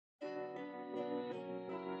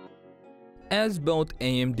As both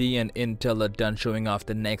AMD and Intel are done showing off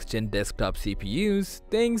the next-gen desktop CPUs,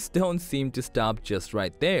 things don't seem to stop just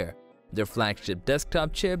right there. Their flagship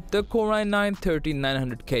desktop chip, the Core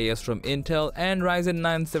i9-13900KS from Intel and Ryzen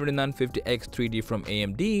 9 7950X3D from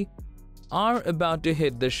AMD, are about to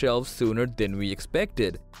hit the shelves sooner than we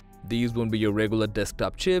expected. These won't be your regular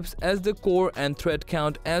desktop chips, as the core and thread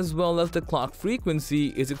count as well as the clock frequency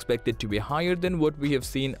is expected to be higher than what we have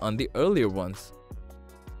seen on the earlier ones.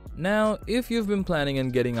 Now, if you've been planning on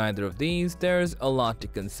getting either of these, there's a lot to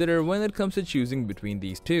consider when it comes to choosing between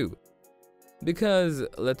these two. Because,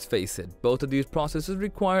 let's face it, both of these processors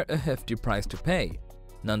require a hefty price to pay.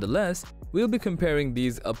 Nonetheless, we'll be comparing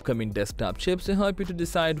these upcoming desktop chips to help you to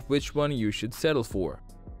decide which one you should settle for.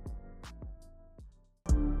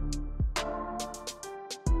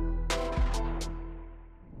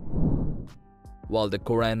 While the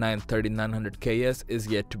Core i9-13900KS is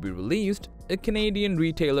yet to be released, a Canadian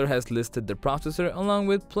retailer has listed the processor along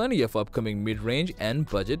with plenty of upcoming mid-range and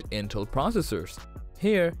budget Intel processors.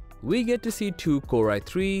 Here, we get to see 2 Core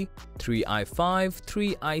i3, 3 i5,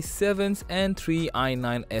 3 i7s and 3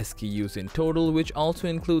 i9 SKUs in total, which also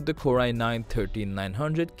include the Core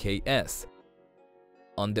i9-13900KS.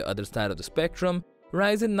 On the other side of the spectrum,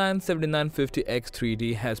 Ryzen 9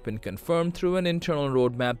 7950X3D has been confirmed through an internal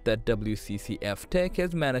roadmap that WCCF Tech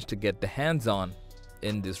has managed to get the hands on.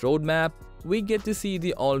 In this roadmap, we get to see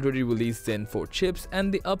the already released Zen 4 chips and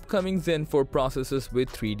the upcoming Zen 4 processors with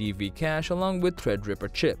 3D V-Cache along with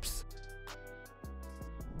Threadripper chips.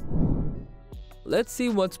 Let's see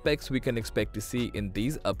what specs we can expect to see in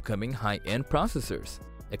these upcoming high-end processors.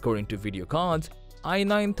 According to video cards,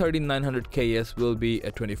 i9-13900KS will be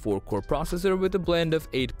a 24-core processor with a blend of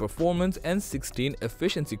 8 performance and 16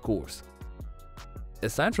 efficiency cores.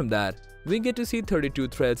 Aside from that, we get to see 32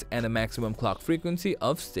 threads and a maximum clock frequency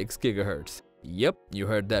of 6 GHz. Yep, you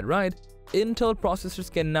heard that right. Intel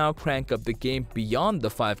processors can now crank up the game beyond the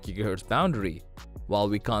 5 GHz boundary. While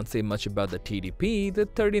we can't say much about the TDP, the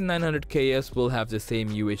 3900KS will have the same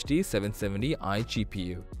UHD 770i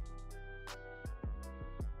GPU.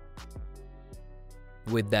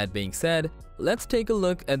 With that being said, let's take a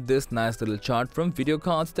look at this nice little chart from video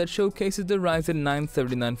cards that showcases the Ryzen 9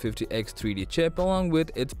 7950X3D chip along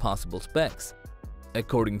with its possible specs.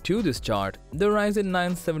 According to this chart, the Ryzen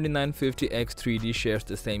 9 7950X3D shares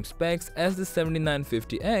the same specs as the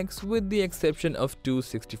 7950X with the exception of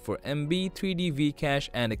 264 MB 3D V-Cache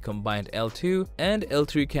and a combined L2 and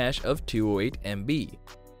L3 cache of 208 MB,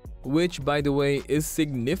 which by the way is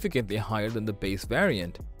significantly higher than the base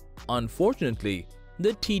variant. Unfortunately,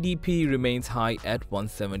 the TDP remains high at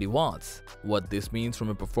 170 watts. What this means from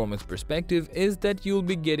a performance perspective is that you'll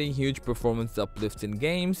be getting huge performance uplifts in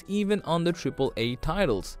games even on the AAA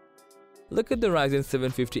titles. Look at the Ryzen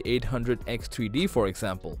 7 5800X3D for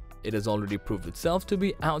example. It has already proved itself to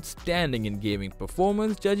be outstanding in gaming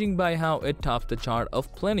performance judging by how it tops the chart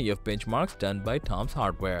of plenty of benchmarks done by Tom's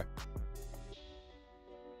Hardware.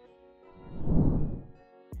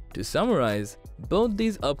 To summarize, both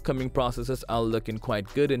these upcoming processors are looking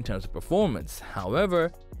quite good in terms of performance.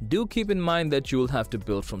 However, do keep in mind that you'll have to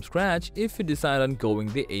build from scratch if you decide on going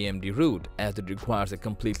the AMD route, as it requires a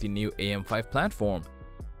completely new AM5 platform.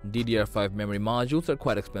 DDR5 memory modules are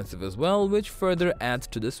quite expensive as well, which further adds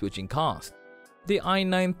to the switching cost. The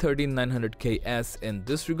i9-13900KS in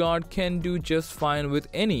this regard can do just fine with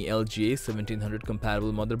any LGA 1700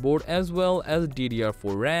 compatible motherboard as well as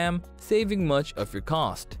DDR4 RAM, saving much of your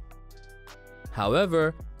cost.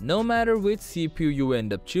 However, no matter which CPU you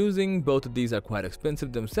end up choosing, both of these are quite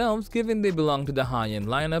expensive themselves given they belong to the high-end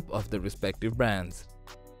lineup of the respective brands.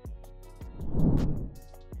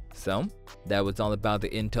 So, that was all about the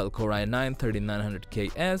Intel Core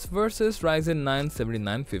i9-13900KS versus Ryzen 9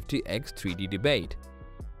 7950X3D debate.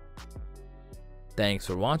 Thanks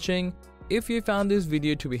for watching. If you found this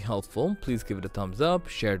video to be helpful, please give it a thumbs up,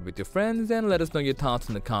 share it with your friends, and let us know your thoughts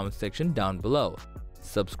in the comment section down below.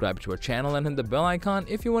 Subscribe to our channel and hit the bell icon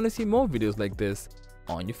if you want to see more videos like this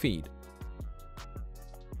on your feed.